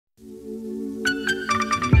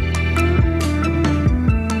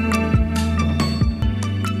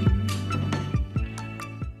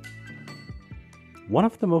One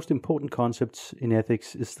of the most important concepts in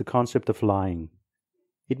ethics is the concept of lying.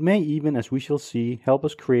 It may even, as we shall see, help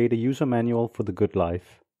us create a user manual for the good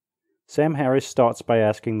life. Sam Harris starts by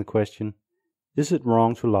asking the question, is it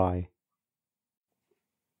wrong to lie?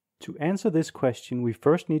 To answer this question, we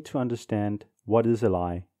first need to understand what is a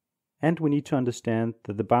lie, and we need to understand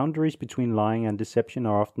that the boundaries between lying and deception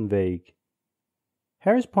are often vague.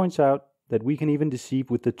 Harris points out that we can even deceive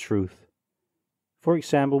with the truth. For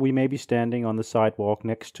example, we may be standing on the sidewalk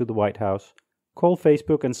next to the White House, call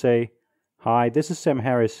Facebook and say, "Hi, this is Sam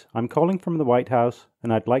Harris. I'm calling from the White House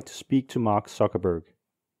and I'd like to speak to Mark Zuckerberg."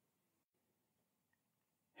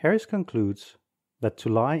 Harris concludes that to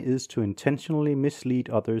lie is to intentionally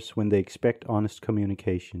mislead others when they expect honest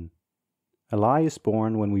communication. A lie is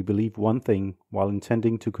born when we believe one thing while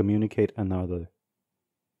intending to communicate another.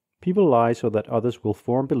 People lie so that others will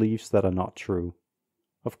form beliefs that are not true.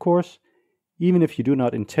 Of course, even if you do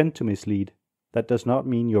not intend to mislead, that does not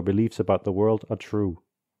mean your beliefs about the world are true.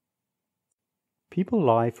 People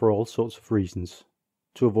lie for all sorts of reasons: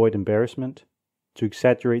 to avoid embarrassment, to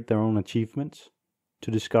exaggerate their own achievements,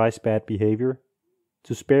 to disguise bad behavior,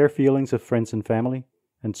 to spare feelings of friends and family,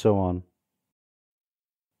 and so on.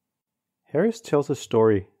 Harris tells a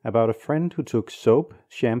story about a friend who took soap,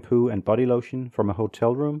 shampoo, and body lotion from a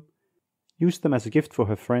hotel room, used them as a gift for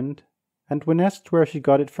her friend, and when asked where she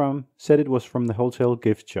got it from, said it was from the hotel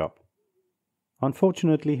gift shop.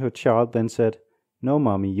 Unfortunately, her child then said, "No,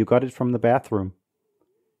 Mommy, you got it from the bathroom."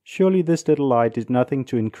 Surely this little lie did nothing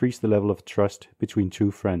to increase the level of trust between two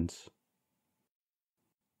friends.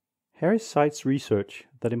 Harris cites research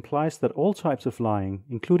that implies that all types of lying,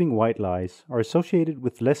 including white lies, are associated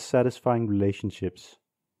with less satisfying relationships.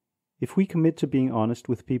 If we commit to being honest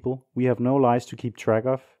with people, we have no lies to keep track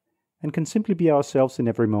of, and can simply be ourselves in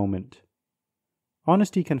every moment.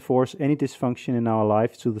 Honesty can force any dysfunction in our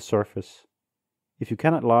life to the surface. If you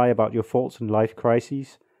cannot lie about your faults and life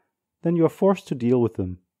crises, then you are forced to deal with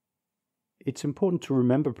them. It's important to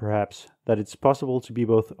remember, perhaps, that it's possible to be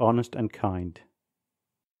both honest and kind.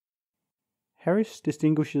 Harris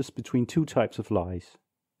distinguishes between two types of lies.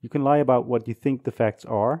 You can lie about what you think the facts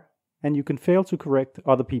are, and you can fail to correct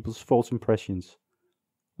other people's false impressions.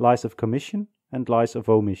 Lies of commission and lies of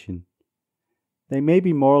omission. They may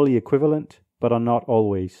be morally equivalent, but are not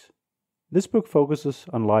always. This book focuses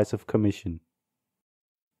on lies of commission.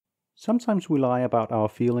 Sometimes we lie about our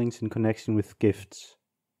feelings in connection with gifts.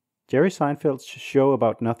 Jerry Seinfeld's show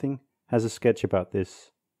about nothing has a sketch about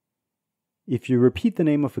this. If you repeat the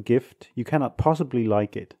name of a gift, you cannot possibly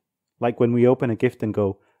like it. Like when we open a gift and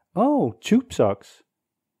go, "Oh, tube socks."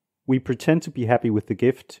 We pretend to be happy with the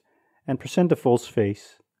gift and present a false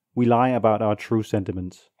face. We lie about our true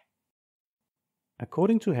sentiments.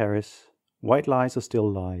 According to Harris, white lies are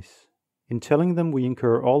still lies. In telling them, we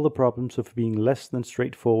incur all the problems of being less than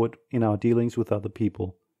straightforward in our dealings with other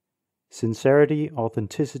people. Sincerity,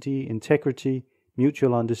 authenticity, integrity,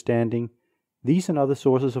 mutual understanding, these and other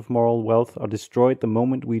sources of moral wealth are destroyed the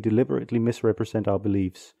moment we deliberately misrepresent our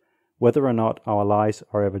beliefs, whether or not our lies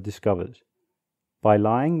are ever discovered. By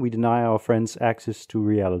lying, we deny our friends access to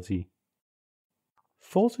reality.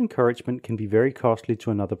 False encouragement can be very costly to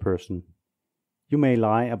another person. You may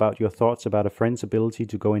lie about your thoughts about a friend's ability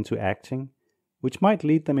to go into acting, which might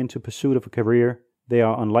lead them into pursuit of a career they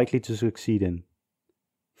are unlikely to succeed in.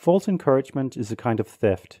 False encouragement is a kind of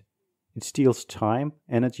theft. It steals time,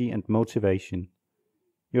 energy, and motivation.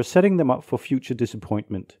 You're setting them up for future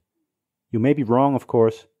disappointment. You may be wrong, of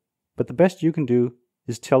course, but the best you can do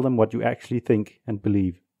is tell them what you actually think and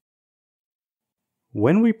believe.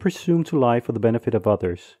 When we presume to lie for the benefit of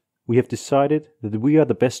others, we have decided that we are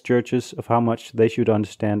the best judges of how much they should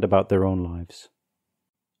understand about their own lives.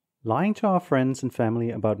 Lying to our friends and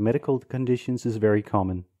family about medical conditions is very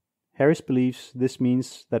common. Harris believes this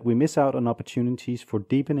means that we miss out on opportunities for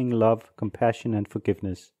deepening love, compassion, and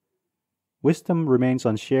forgiveness. Wisdom remains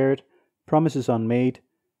unshared, promises unmade,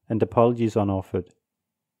 and apologies unoffered.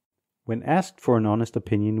 When asked for an honest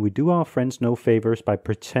opinion, we do our friends no favors by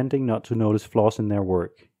pretending not to notice flaws in their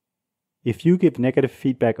work. If you give negative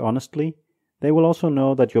feedback honestly, they will also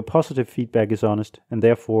know that your positive feedback is honest and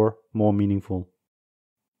therefore more meaningful.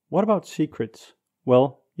 What about secrets?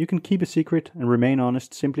 Well, you can keep a secret and remain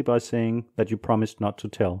honest simply by saying that you promised not to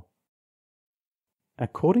tell.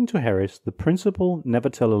 According to Harris, the principle "never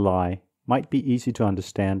tell a lie" might be easy to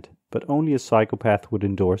understand, but only a psychopath would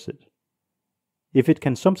endorse it. If it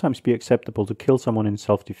can sometimes be acceptable to kill someone in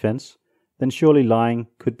self-defense, then surely lying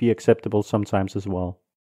could be acceptable sometimes as well.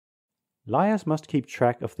 Liars must keep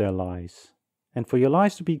track of their lies, and for your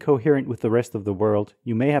lies to be coherent with the rest of the world,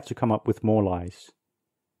 you may have to come up with more lies.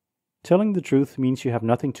 Telling the truth means you have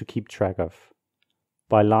nothing to keep track of.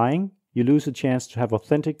 By lying, you lose a chance to have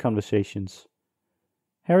authentic conversations.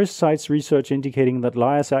 Harris cites research indicating that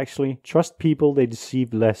liars actually trust people they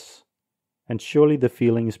deceive less, and surely the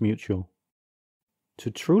feeling is mutual.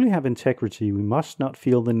 To truly have integrity, we must not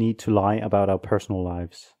feel the need to lie about our personal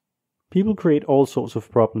lives. People create all sorts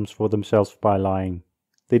of problems for themselves by lying.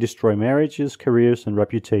 They destroy marriages, careers, and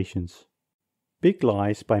reputations. Big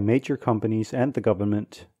lies by major companies and the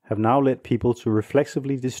government have now led people to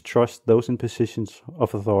reflexively distrust those in positions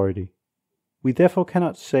of authority. We therefore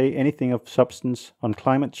cannot say anything of substance on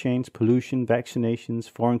climate change, pollution, vaccinations,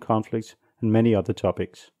 foreign conflicts, and many other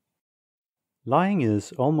topics. Lying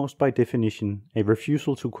is, almost by definition, a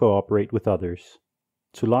refusal to cooperate with others.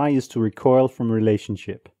 To lie is to recoil from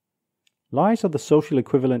relationship. Lies are the social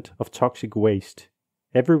equivalent of toxic waste.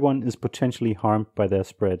 Everyone is potentially harmed by their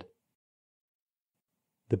spread.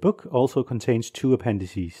 The book also contains 2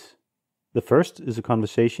 appendices. The first is a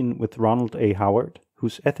conversation with Ronald A.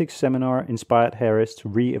 whose ethics seminar inspired Harris to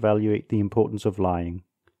re-evaluate the importance of lying.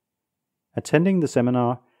 Attending the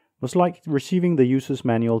seminar was like receiving the user's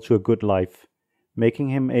manual to a good life,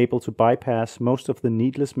 making him able to bypass most of the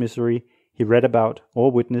needless misery he read about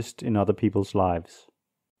or witnessed in other people's lives.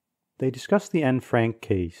 They discuss the Anne Frank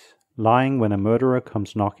case, lying when a murderer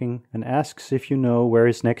comes knocking and asks if you know where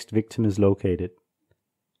his next victim is located.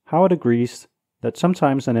 Howard agrees that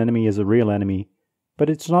sometimes an enemy is a real enemy, but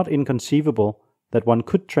it's not inconceivable that one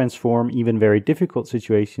could transform even very difficult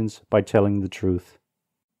situations by telling the truth.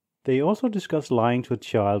 They also discuss lying to a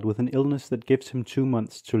child with an illness that gives him 2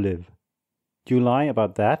 months to live. Do you lie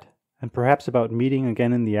about that, and perhaps about meeting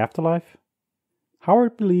again in the afterlife?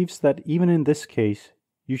 Howard believes that even in this case,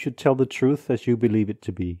 you should tell the truth as you believe it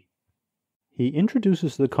to be. He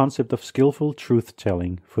introduces the concept of skillful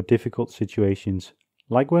truth-telling for difficult situations,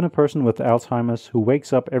 like when a person with Alzheimer's who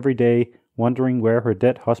wakes up every day wondering where her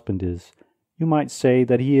dead husband is, you might say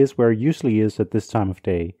that he is where he usually is at this time of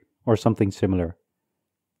day, or something similar.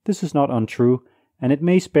 This is not untrue, and it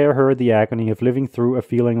may spare her the agony of living through a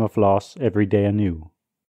feeling of loss every day anew.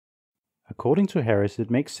 According to Harris,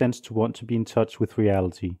 it makes sense to want to be in touch with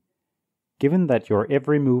reality. Given that your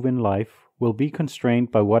every move in life will be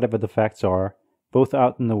constrained by whatever the facts are, both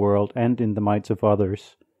out in the world and in the minds of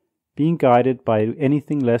others, being guided by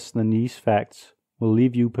anything less than these facts will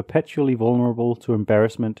leave you perpetually vulnerable to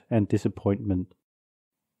embarrassment and disappointment.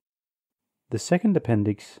 The second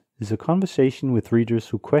appendix is a conversation with readers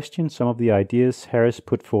who question some of the ideas Harris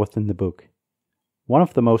put forth in the book. One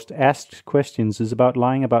of the most asked questions is about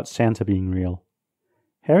lying about Santa being real.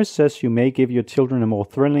 Harris says you may give your children a more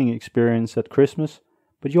thrilling experience at Christmas,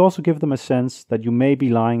 but you also give them a sense that you may be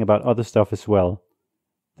lying about other stuff as well.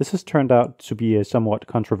 This has turned out to be a somewhat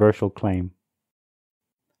controversial claim.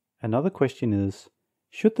 Another question is,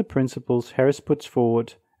 should the principles Harris puts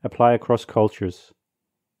forward apply across cultures?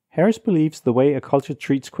 Harris believes the way a culture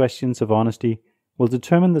treats questions of honesty will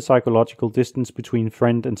determine the psychological distance between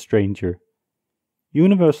friend and stranger.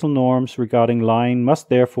 Universal norms regarding lying must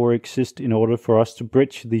therefore exist in order for us to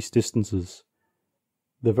bridge these distances.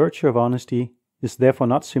 The virtue of honesty is therefore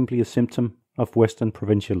not simply a symptom of Western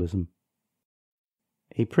provincialism.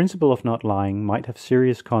 A principle of not lying might have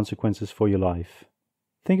serious consequences for your life.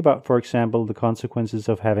 Think about, for example, the consequences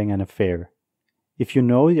of having an affair. If you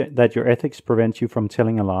know that your ethics prevent you from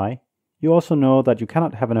telling a lie, you also know that you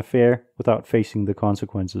cannot have an affair without facing the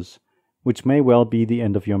consequences, which may well be the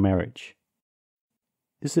end of your marriage.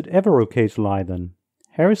 Is it ever okay to lie then?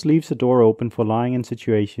 Harris leaves the door open for lying in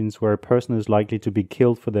situations where a person is likely to be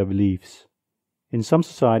killed for their beliefs. In some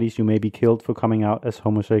societies you may be killed for coming out as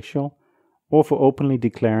homosexual, or for openly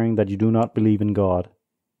declaring that you do not believe in God.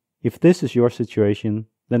 If this is your situation,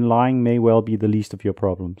 then lying may well be the least of your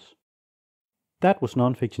problems. That was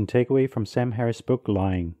Nonfiction Takeaway from Sam Harris' book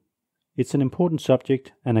Lying. It's an important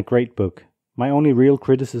subject and a great book. My only real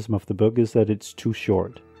criticism of the book is that it's too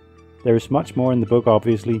short. There is much more in the book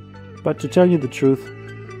obviously, but to tell you the truth,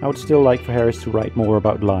 I would still like for Harris to write more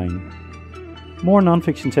about lying. More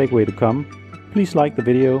Nonfiction Takeaway to come. Please like the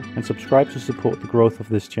video and subscribe to support the growth of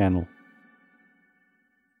this channel.